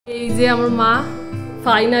এই যে আমার মা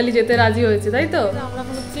ফাইনালি যেতে রাজি হয়েছে, তাই তো? আমরা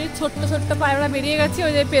হচ্ছে ছোট্ট ছোট্ট পায়রা বেরিয়ে গেছি।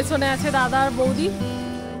 ওই যে পেছনে আছে দাদা আর বৌদি।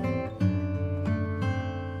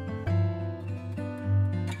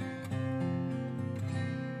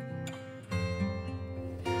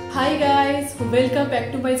 Hi guys, welcome back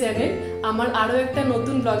to my channel. আমার আরও একটা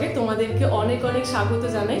নতুন ব্লগে তোমাদেরকে অনেক অনেক স্বাগত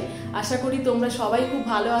জানাই। আশা করি তোমরা সবাই খুব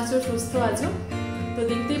ভালো আছো, সুস্থ আছো। তো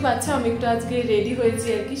দেখতেই পাচ্ছ আমি একটু আজকে রেডি হয়েছি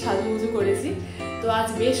আর কি, সাজুগুজু করেছি। তো আজ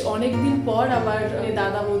বেশ অনেক দিন পর আবার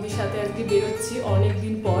দাদা বৌদির সাথে আজকে বেরোচ্ছি, অনেক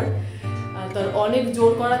দিন পর। তো অনেক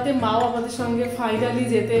জোর করাতে মাও আমাদের সঙ্গে ফাইনালি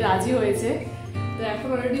যেতে রাজি হয়েছে। তো এখন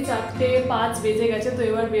অলরেডি 4:05 বেজে গেছে। তো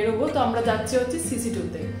এবার বেরোবো। তো আমরা যাচ্ছি হচ্ছে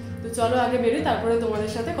Cc2-তে। তো চলো আগে বেরোই, তারপরে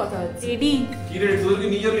তোমাদের সাথে কথা হচ্ছে। রেডি? কি রে, তোর কি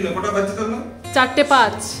নিয়ে যাবি না? কটা বাজছে তোর? না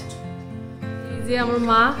 4:05। এই যে আমার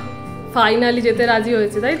মা ফাইনালি যেতে রাজি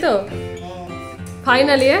হয়েছে, তাই তো?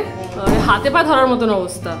 ফাইনালি হাতে পা ধরার মতন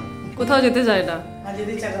অবস্থা, কোথাও যেতে চায় না।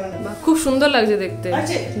 খুব সুন্দর লাগছে দেখতে,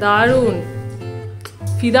 দারুন,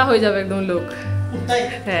 ফিদা হয়ে যাবে একদম লোক।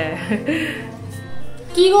 হ্যাঁ।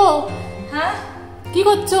 কি গো? হ্যাঁ কি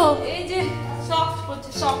করছো? এই যে সক্স করছি,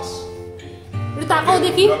 সক্স। একটু তাকাও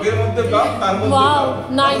দেখি। ব্লগের মধ্যে ব্লগ, তার মধ্যে ওয়াও,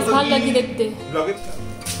 নাইস, ভালো লাগছে দেখতে। ব্লগে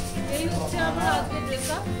এই হচ্ছে আমার আজকে ড্রেস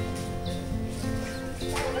আপ।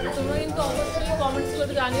 তোমরা কিন্তু অবশ্যই কমেন্টস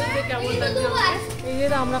করে জানিও যে কেমন লাগছে আমাকে। এই যে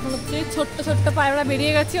আমরা এখন হচ্ছে ছোট্ট ছোট্ট পায়রা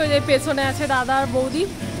বেরিয়ে গেছি। ওই যে পেছনে আছে দাদা আর বৌদি।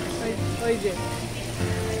 ওই যে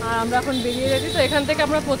আর আমরা এখন বেরিয়ে গেছি। তো এখান থেকে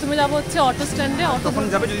আমরা প্রথমে যাবো হচ্ছে অটো স্ট্যান্ডে। অটো তখন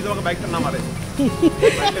যাবে যদি তোমাকে বাইকটা না মারে।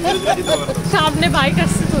 সামনে বাইক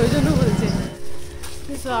আসছে তো ওই জন্য বলছে।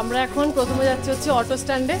 তো আমরা এখন প্রথমে যাচ্ছি হচ্ছে অটো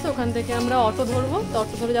স্ট্যান্ডে। তো ওখান থেকে আমরা অটো ধরবো। তো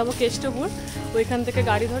অটো ধরে যাবো কেষ্টপুর। ওইখান থেকে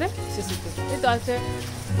গাড়ি ধরে Cc2। এই তো আছে।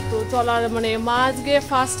 তো চলার মানে মা আজকে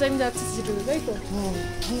ফার্স্ট টাইম যাচ্ছে Cc2-তে, তাই তো?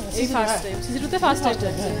 এই ফার্স্ট টাইম Cc2-তে ফার্স্ট টাইম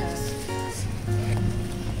যাচ্ছে।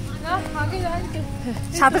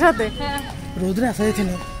 সাথে সাথে রোদ্রে আসা যাচ্ছে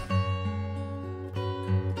না।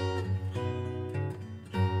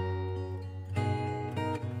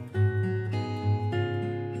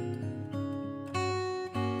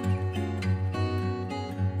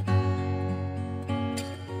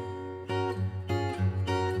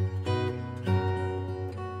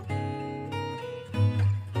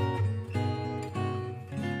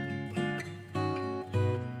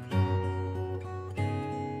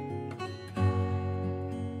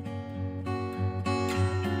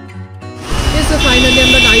 তো ফাইনালি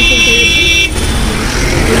আমরা গাড়ি পৌঁছে গেছি।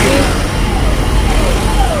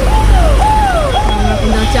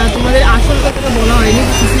 আর তোমাদের আসল কথাটা বলা হয়নি।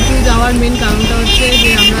 Cc2 যাওয়ার মেন কারণটা হচ্ছে যে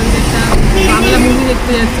আমরা একটা বাংলা মুভি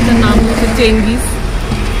দেখতে যাচ্ছি, তার নাম হচ্ছে চেঙ্গিস।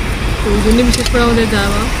 তো ওই জন্য বিশেষ করে আমাদের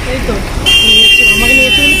যাওয়া। এই তো আমাকে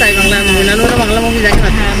নিয়েছিল তাই বাংলা মুভি, না বাংলা মুভি দেখি না।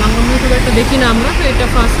 হ্যাঁ, বাংলা মুভি খুব একটা দেখি না আমরা, তো এটা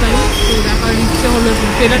ফার্স্ট টাইম। তো দেখার ইচ্ছে হলো,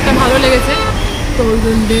 ট্রেলারটা ভালো লেগেছে, তো ওই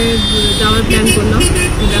জন্য যাওয়ার প্ল্যান করলাম।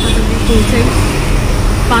 দেখা যাক পৌঁছাই।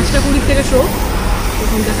 5:20 থেকে শো,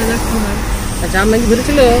 তখন দেখা যাক কি হয়। আচ্ছা, আমি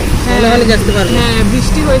ঘুরেছিল যেতে পারবো। হ্যাঁ,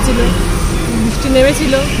 বৃষ্টি হয়েছিল, বৃষ্টি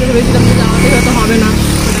নেমেছিল, ভেবেছিলাম যে যাওয়াতে হয়তো হবে না।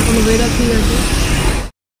 এখন ওয়েদার ঠিক আছে।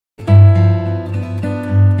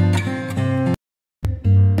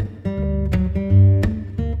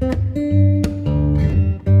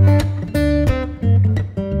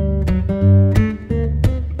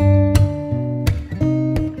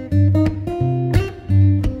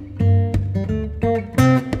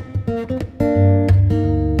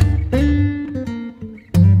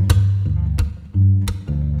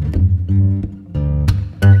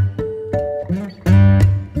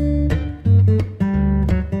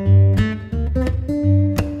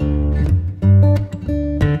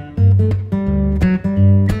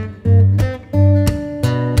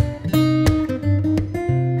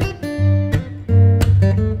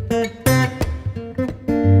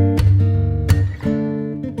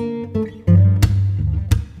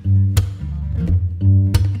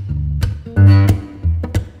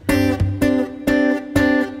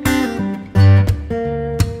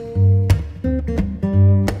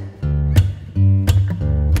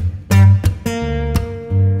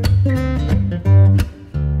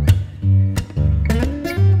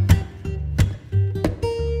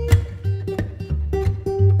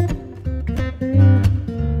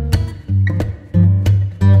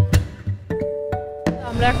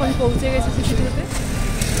 আমরা এখন পৌঁছে গেছি Cc2-তে।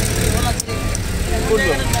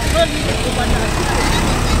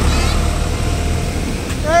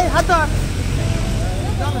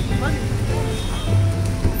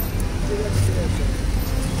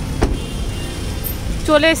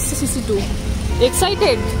 চলে এসছে Cc2।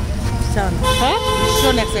 এক্সাইটেড? হ্যাঁ,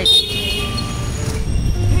 ভীষণ এক্সাইটেড।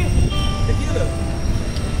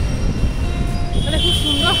 মানে খুব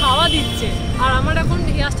সুন্দর হাওয়া দিচ্ছে। আর আমার এখন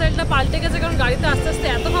হেয়ার স্টাইলটা পাল্টে গেছে, কারণ গাড়িতে আস্তে আস্তে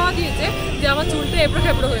এত হাওয়া দিয়েছে যে আমার চুলটা এবড়ো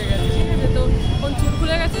খেবড়ো হয়ে গেছে, ঠিক আছে। তো এখন চুল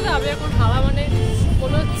খুলে গেছে, তো আমি এখন হাওয়া মানে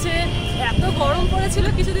মনে হচ্ছে এত গরম পড়েছিল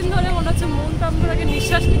কিছুদিন ধরে, মনে হচ্ছে মন প্রাণ আগে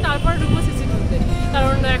নিঃশ্বাস নিই তারপর ঢুকবো সিসি2তে,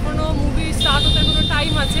 কারণ এখনও মুভি স্টার্ট হতে কোনো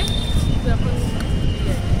টাইম আছে। তো এখন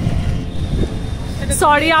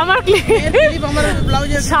সরি আমার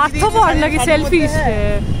স্বার্থপর নাকি সেলফিশ।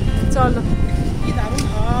 চলো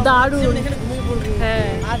দারুণ। হ্যাঁ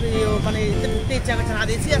আর মানে ঢুকতে ইচ্ছা করছে না,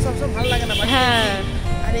 দেশি আর সবসময় ভালো লাগে না। হ্যাঁ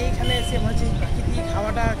আর এইখানে এসে মনে প্রাকৃতিক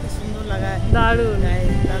হাওয়াটা কি সুন্দর লাগায়, দারুণ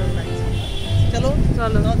দারুণ লাগছে। চলো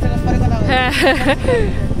চলো। পরে কথা হবে। হ্যাঁ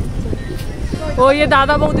ওই যে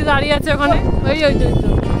দাদা বৌদি দাঁড়িয়ে আছে ওখানে, ওই ওই তো।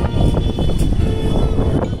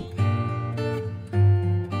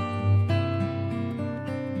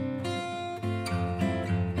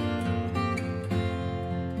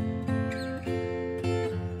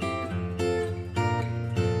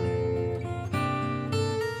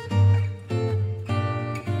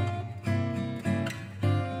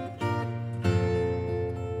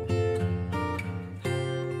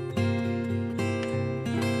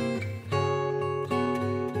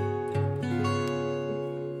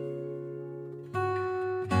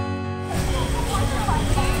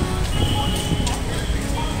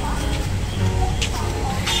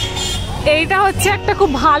 এইটা হচ্ছে একটা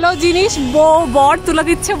খুব ভালো জিনিস, বর তুলে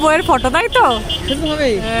দিচ্ছে বইয়ের ফটো, তাই তো?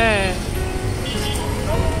 হ্যাঁ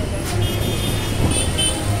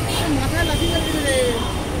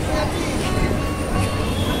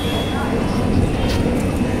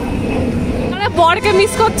বরকে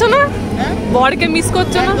মিস করছো না? বরকে মিস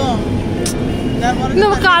করছো না?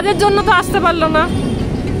 কাজের জন্য তো আসতে পারলো না।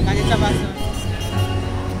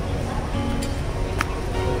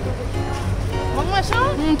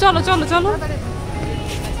 চলো চলো চলো।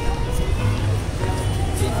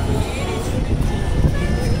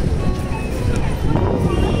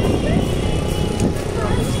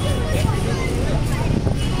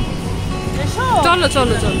 চলো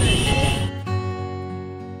চলো চলো।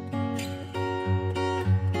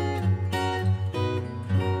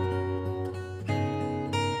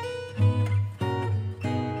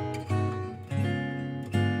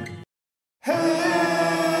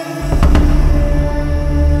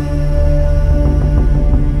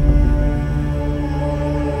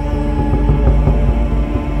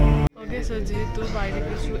 যেহেতু বাইরে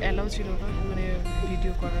কিছু অ্যালাউ ছিল না মানে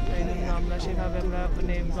ভিডিও করার, তাই জন্য আমরা সেভাবে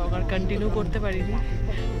মানে ব্লগার কন্টিনিউ করতে পারিনি।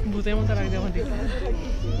 ভূতের মতো লাগছে আমাদের।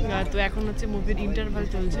 তো এখন হচ্ছে মুভির ইন্টারভাল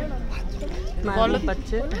চলছে, বলো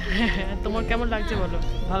পাচ্ছে। তোমার কেমন লাগছে বলো?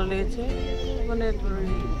 ভালো লেগেছে, মানে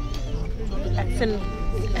অ্যাকশন,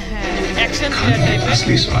 হ্যাঁ অ্যাকশন টাইপের।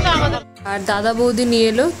 আর দাদা বৌদি নিয়ে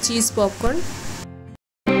এলো চিজ পপকর্ন।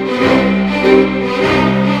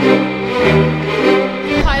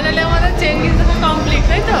 ফাইনালি আমাদের চেঞ্জিং কমপ্লিট,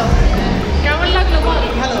 তাই তো? কেমন লাগলো বল?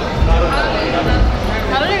 ভালো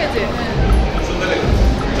ভালো লেগেছে।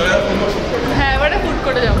 হ্যাঁ এবারে ফুড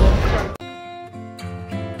করে যাবো।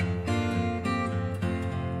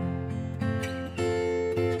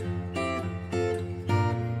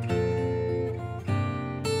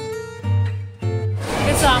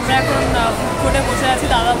 আমরা এখন ফুড কোর্টে বসে আছি,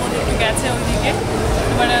 দাদা বৌদি একটু গেছে ওইদিকে,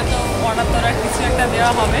 এবারে তো অর্ডার টর্ডার কিছু একটা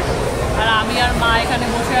দেওয়া হবে। আর আমি আর মা এখানে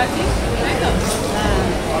বসে আছি, তাই তো? হ্যাঁ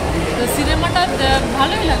তো সিনেমাটা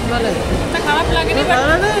ভালোই লাগলো, একটা খারাপ লাগেনি, বাট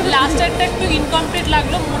লাস্টেরটা একটু ইনকমপ্লিট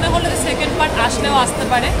লাগলো। মনে হলো যে সেকেন্ড পার্ট আসলেও আসতে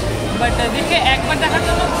পারে, বাট দেখে একবার দেখার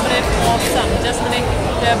জন্য মানে অসাম। জাস্ট মানে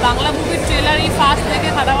বাংলা মুভির ট্রেলারই ফার্স্ট দেখে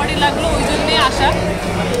ফাটাফাটি লাগলো, ওই জন্যেই আসা।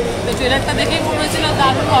 তো ট্রেলারটা দেখেই মনে হয়েছিল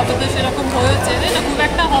দারুণ হবে, তো সেরকম হয়েছে, তাই না? খুব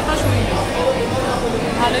একটা হতাশ হয়নি,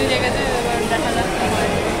 ভালোই লেগেছে। এবার দেখা যাক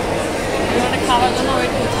মানে খাওয়ার জন্য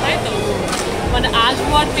ওয়েট করছে, তাই তো? মানে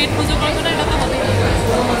আসবো আর পেট পুজো করার জন্য এটা তো হতেই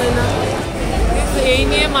না। তো এই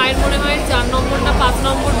নিয়ে মায়ের মনে হয় 4 নম্বরটা 5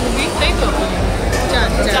 নম্বর মুভি, তাই তো?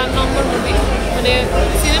 4 নম্বর মুভি মানে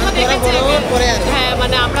সিনেমা দেখেছি। হ্যাঁ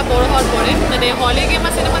মানে আমরা বড় হওয়ার পরে মানে হলে গিয়ে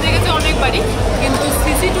আমরা সিনেমা দেখেছি অনেকবারই, কিন্তু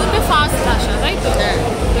সিসি2তে ফার্স্ট আসা, তাই তো?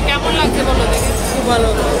 তো কেমন লাগছে বলো দেখে? খুব ভালো।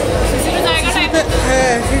 সিসি2 জায়গাটা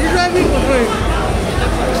হ্যাঁ সিসি2 আমি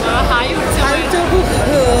হাই উঠছে,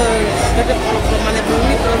 মানে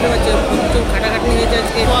বমি প্রবলেম হচ্ছে, প্রচুর খাটাখাটি হয়েছে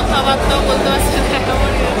আজকে, কথাবার্তাও বলতে পারছে না,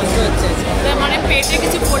 কষ্ট হচ্ছে। মানে পেটে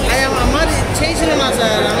কিছু পড়লে। আমার ইচ্ছেই ছিল না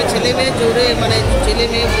স্যার, আমি ছেলে মেয়ে জোরে মানে ছেলে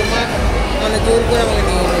মেয়ে বোমা মানে জোর করে আমাকে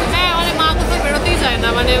নিয়ে যাবে। হ্যাঁ মানে মা কোথাও বেরোতেই যায় না,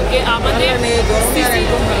 মানে আমাদের গরমে আর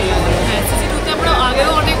একদম ভালো লাগে। হ্যাঁ সিসি2তে আমরা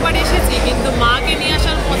আগেও অনেকবার এসেছি, কিন্তু মাকে নিয়ে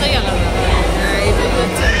আসার মজাই আলাদা। হ্যাঁ এইটাই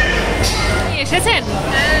হচ্ছে। এসেছেন?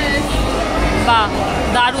 বাহ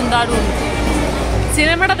দারুণ দারুণ।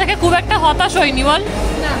 সিনেমাটা দেখে খুব একটা হতাশ হয়নি বল?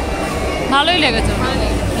 ভালোই লেগেছে।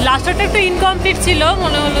 লাস্টটা একটু ইনকমপ্লিট ছিল,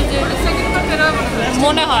 মনে হলো যে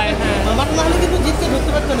মনে হয় আমার না হলে কিন্তু জিততে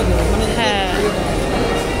ধরতে পারতো না মানে হ্যাঁ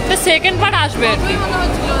সেকেন্ড পার্ট আসবে আর কি।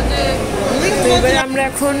 তো এবারে আমরা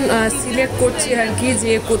এখন সিলেক্ট করছি আর কি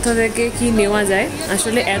যে কোথা থেকে কি নেওয়া যায়।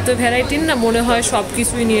 আসলে এত ভ্যারাইটির না মনে হয় সব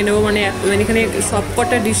কিছুই নিয়ে নেবো, মানে এখানে সব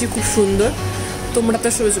কটা ডিশই খুব সুন্দর। তোমরা তো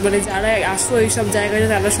মানে যারা আসো এইসব জায়গায়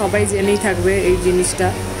তারা সবাই জেনেই থাকবে এই জিনিসটা।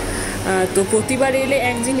 তো প্রতিবার এলে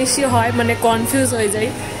এক জিনিসই হয়, মানে কনফিউজ হয়ে যায়।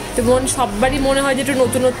 তো সববারই মনে হয় যে একটু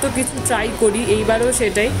নতুনত্ব কিছু ট্রাই করি, এইবারও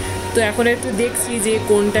সেটাই। তো এখন একটু দেখছি যে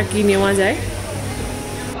কোনটা কি নেওয়া যায়।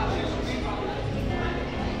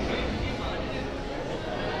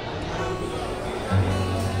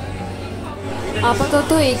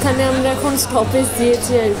 আপাতত এখানে আমরা এখন স্টপেজ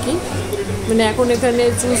দিয়েছি আর কি, মানে এখন এখানে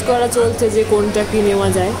চুজ করা চলছে যে কোনটা কি নেওয়া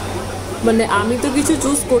যায়। মানে আমি তো কিছু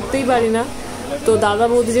চুজ করতেই পারি না, তো দাদা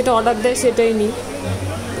বৌদি যেটা অর্ডার দেয় সেটাই নিই।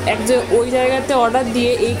 ওই জায়গাতে অর্ডার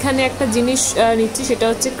দিয়ে এইখানে একটা জিনিস নিচ্ছি, সেটা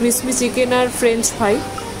হচ্ছে ক্রিসপি চিকেন আর ফ্রেঞ্চ ফ্রাই।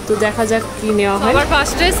 তো দেখা যাক কি নেওয়া হয়। আবার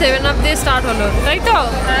ফার্স্টে 7 আপ দিয়ে স্টার্ট হলো, তাই তো?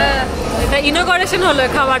 হ্যাঁ, এটা ইনোগ্রেশন হলো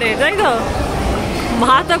খাবারের, তাই তো?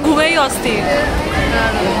 মা তো ঘুমেই অস্থির।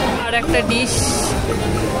 আর একটা ডিশ,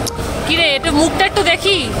 কিরে এটা মুখটা একটু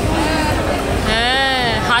দেখি। হ্যাঁ,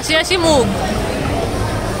 হাসি হাসি মুখ।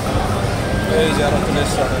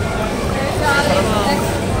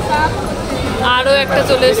 আরো একটা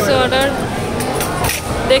চলে এসছে অর্ডার,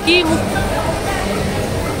 দেখি মুখ।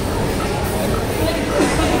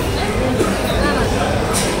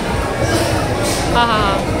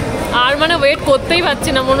 হ্যাঁ, আর মানে ওয়েট করতেই পারছি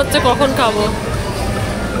না, মনে হচ্ছে কখন খাবো।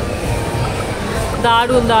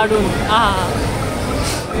 দারুন দারুন।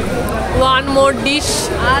 One more dish.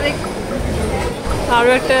 আরো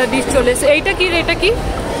একটা ডিশ চলে এসেছে। এইটা কি? এটা কি?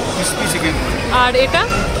 Crispy chicken. আর এটা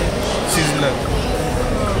সিজলার।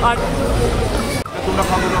 আর তোমরা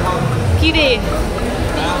খাও না খাও কি রে?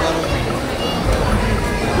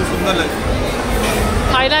 খুব সুন্দর লাগে।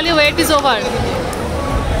 Finally wait is over.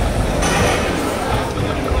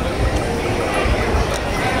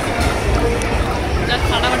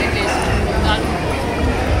 ফাটাফাটি টেস্ট, দারুন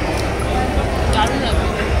দারুন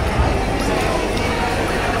লাগবে।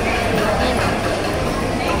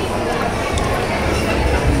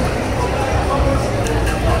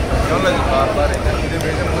 কেমন লাগে? বারবার এটা খেতে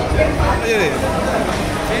পেয়েছে না?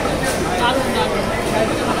 দারুন দারুন।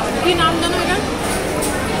 কি নাম জানো এটা?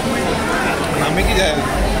 আমি কি জানি।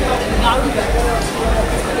 দারুন।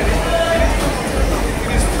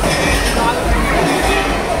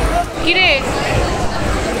 কিরে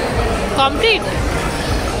কমপ্লিট?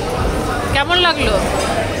 কেমন লাগলো?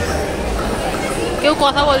 কেউ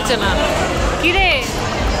কথা বলছে না। কিরে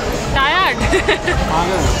টায়ার্ড?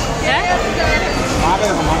 হ্যাঁ,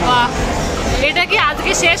 বাহ, এটা কি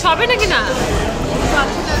আজকে শেষ হবে নাকি না?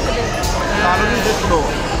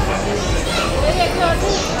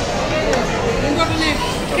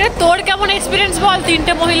 তোর কেমন এক্সপিরিয়েন্স বল,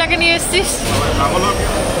 3টে মহিলাকে নিয়ে এসছিস?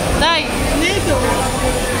 তাই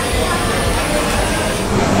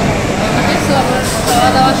খাওয়া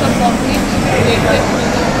দাওয়া সব কমপ্লিট,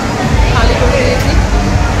 খালি করে দিয়েছি।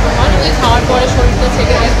 খাওয়ার পরে শরীরটা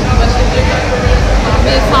ছেড়ে গেছে,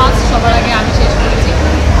 আমি ফার্স্ট সবার আগে আমি শেষ করেছি।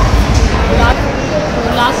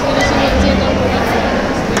 লাস্ট ফিনিশিং হচ্ছে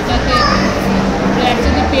এটাকে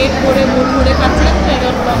অ্যাকচুয়ালি পেট ভরে মুখ ভরে খাচ্ছিলাম, তো এটা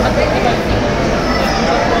লম্বা করতে পারিনি।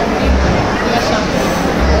 কমপ্লিট, এবার সামনে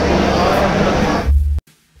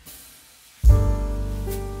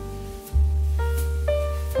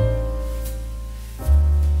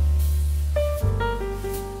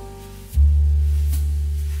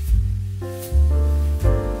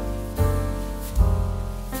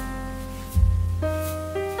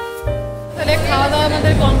খাওয়া দাওয়া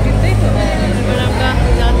আমাদের কমপ্লিট, তাই তো? এবার আমরা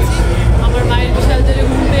যাচ্ছি। আমার মায়ের বিশাল জোরে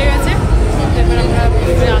ঘুম পেয়ে গেছে, এবার আমরা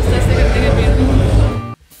আস্তে আস্তে এখান থেকে বের হবো।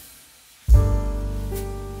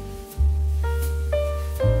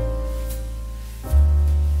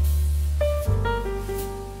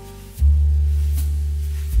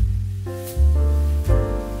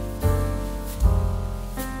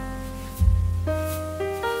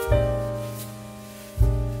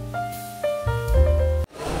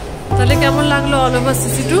 তাহলে কেমন লাগলো অল ওভার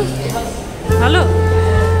Cc2? ভালো?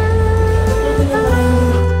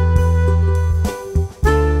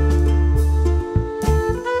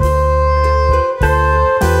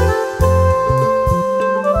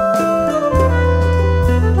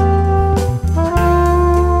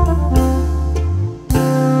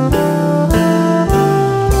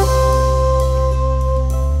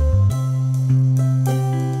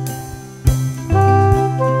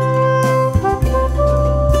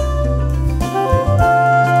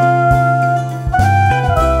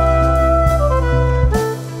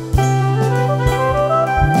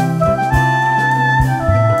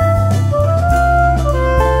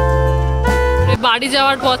 বাড়ি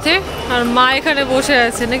যাওয়ার পথে, আর মা এখানে বসে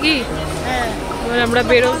আছে নাকি? এবার আমরা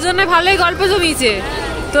বেরোর জন্য ভালোই গল্প জমিয়েছে।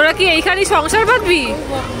 তোরা কি এইখানে সংসার বাঁধবি?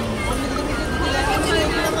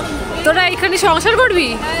 তোরা এইখানে সংসার করবি?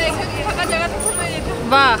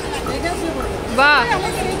 বাহ বাহ,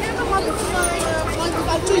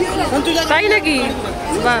 তাই নাকি?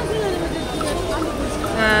 বাহ,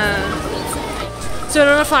 হ্যাঁ। চলো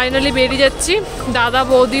আমরা ফাইনালি বেরিয়ে যাচ্ছি। দাদা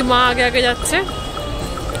বৌদি মা আগে আগে যাচ্ছে।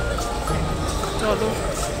 চলো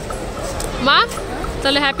মা,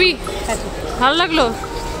 তাহলে হ্যাপি? ভালো লাগলো?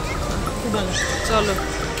 চলো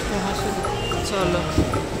চলো।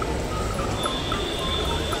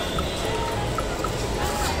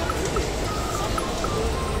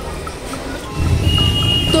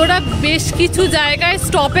 তোরা বেশ কিছু জায়গায়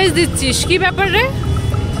স্টপেজ দিচ্ছিস, কি ব্যাপার রে?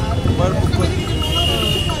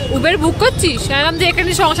 উবের বুক করছিস? আরাম যে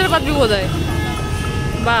এখানে সংসার পাতবি বোধ হয়।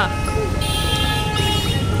 বাহ,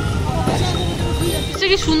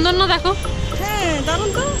 কি সুন্দর না? দেখো, দারুণ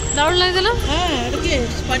তো, দারুণ লাগছে না? হ্যাঁ। এটা কি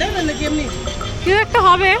স্পাইডারম্যান নাকি এমনি কেউ একটা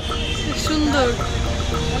হবে, সুন্দর।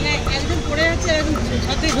 মানে একজন পড়ে যাচ্ছে আর একজন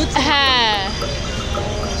সাথে ঘুরছে। হ্যাঁ,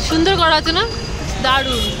 সুন্দর করা আছে না?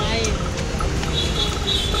 দারুণ।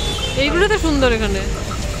 এইগুলো তো সুন্দর। এখানে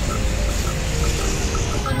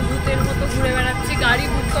ভূতের মতো ঘুরে বেড়াচ্ছি। গাড়ি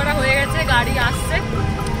বুক করা হয়ে গেছে, গাড়ি আসছে,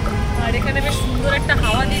 আর এখানে বেশ সুন্দর একটা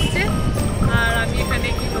হাওয়া দিচ্ছে। আর আমি এখানে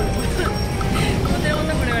কি করবো, ভূতের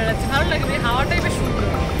মতো ঘুরে বেড়াচ্ছি। ভালো লাগবে, হাওয়াটাই বেশ সুন্দর।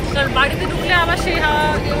 কারণ বাড়িতে ঢুকলে আবার সেই হাওয়া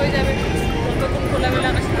হয়ে যাবে, কতক্ষণ খোলামেলা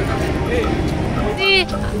আকাশ।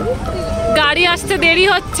 গাড়ি আসতে দেরি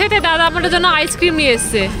হচ্ছে, তাই দাদা আমাদের জন্য আইসক্রিম নিয়ে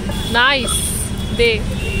এসছে। নাইস, দে।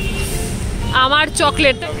 আমার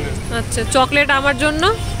চকলেট, আচ্ছা চকলেট আমার জন্য।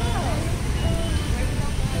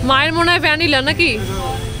 মায়ের মনে হয় ভ্যানিলা নাকি?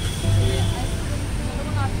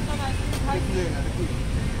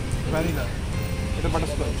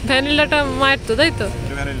 ভ্যানিলাটা মায়ের তো, তাই তো?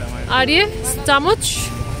 আর ইয়ে চামচ,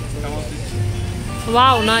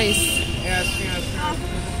 ওয়াও নাইস।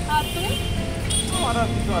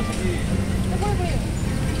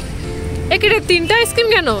 কি রে, তিনটা আইসক্রিম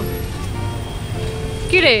কেন?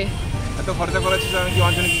 কি রে, এত খরচা করেছিস, আমি কি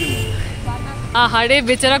অঞ্চলে কি দেব? আহারে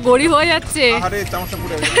বেচারা গরিব হয়ে যাচ্ছে। আরে চামচটা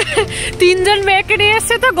পুরো তিনজন মেয়েকে নিয়ে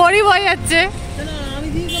এসছে তো গরিব হয়ে যাচ্ছে।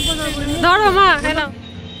 ধরো মা, হ্যাঁ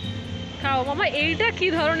খাও মামা। এইটা কি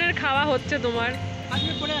ধরনের খাওয়া হচ্ছে তোমার?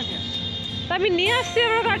 আমি নিয়ে আসছি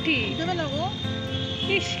আমার কাঠি।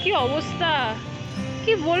 ইস কি অবস্থা,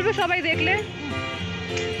 কি বলবে সবাই দেখলে?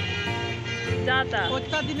 যা তা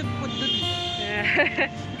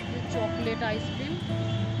চকলেট আইসক্রিম।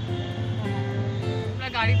 আমরা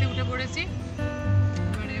গাড়িতে উঠে পড়েছি,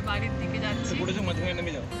 মানে বাড়ির দিকে যাচ্ছি।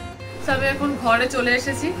 আমি এখন ঘরে চলে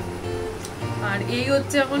এসেছি, আর এই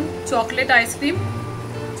হচ্ছে এখন চকলেট আইসক্রিম।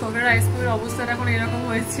 চকলেট আইসক্রিমের অবস্থাটা এখন এরকম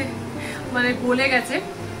হয়েছে, মানে গলে গেছে।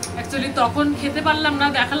 অ্যাকচুয়ালি তখন খেতে পারলাম না,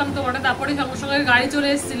 দেখালাম তোমাটা, তারপরে সঙ্গে সঙ্গে গাড়ি চলে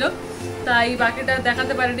এসেছিলো, তাই বাকিটা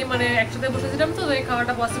দেখাতে পারিনি। মানে একসাথে বসেছিলাম তো, এই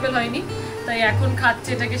খাওয়াটা পসিবল হয়নি, তাই এখন খাচ্ছি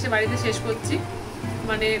এটাকে, সে বাড়িতে শেষ করছি।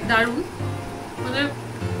 মানে দারুণ, মানে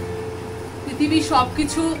পৃথিবীর সব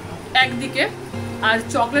কিছু একদিকে আর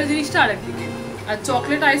চকলেট জিনিসটা আরেকদিকে। আর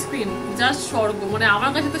চকলেট আইসক্রিম জাস্ট স্বর্গ, মানে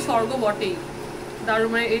আমার কাছে তো স্বর্গ বটেই। দারুণ,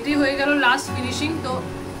 মানে এটাই হয়ে গেল লাস্ট ফিনিশিং। তো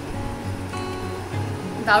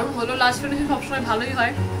দারুণ হলো, লাস্ট ফিনিশিং সবসময় ভালোই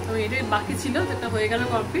হয়। তো এটাই বাকি ছিল, যেটা হয়ে গেল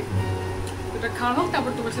কমপ্লিট। এটা খাওয়া হোক,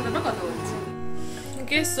 তারপর তোমার সাথে আমরা কথা বলছি।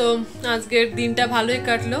 ওকে, সো আজকের দিনটা ভালোই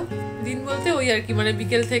কাটলো। দিন বলতে ওই আর কি, মানে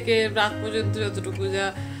বিকেল থেকে রাত পর্যন্ত যতটুকু যা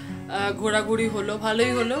ঘোরাঘুরি হলো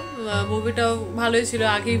ভালোই হলো। মুভিটাও ভালোই ছিল,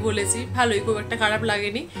 আগেই বলেছি ভালোই, খুব একটা খারাপ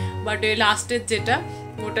লাগেনি। বাট এই লাস্টের যেটা,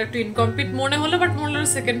 ওটা একটু ইনকমপ্লিট মনে হলো, বাট মনে হলো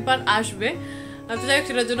সেকেন্ড পার্ট আসবে। তো যাই হোক,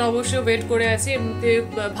 সেটার জন্য অবশ্যই ওয়েট করে আছি। এমনিতে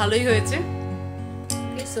ভালোই হয়েছে।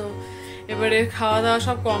 সো এবারে খাওয়া দাওয়া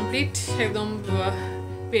সব কমপ্লিট, একদম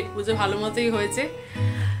পেট পুজো ভালো মতোই হয়েছে।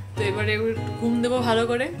 তো এবারে ঘুম দেবো ভালো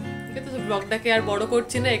করে। তো ব্লগটাকে আর বড়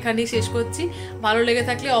করছি না, এখানেই শেষ করছি। ভালো লেগে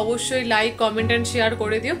থাকলে অবশ্যই লাইক, কমেন্ট অ্যান্ড শেয়ার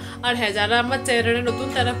করে দিও। আর হ্যাঁ, যারা আমার চ্যানেলে নতুন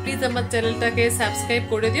তারা প্লিজ আমার চ্যানেলটাকে সাবস্ক্রাইব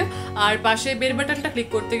করে দিও, আর পাশে বেল বাটনটা ক্লিক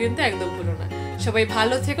করতে কিন্তু একদম ভুলো না। সবাই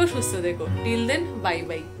ভালো থেকো, সুস্থ থেকো। টিল দেন, বাই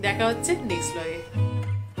বাই, দেখা হচ্ছে নেক্সট ব্লগে।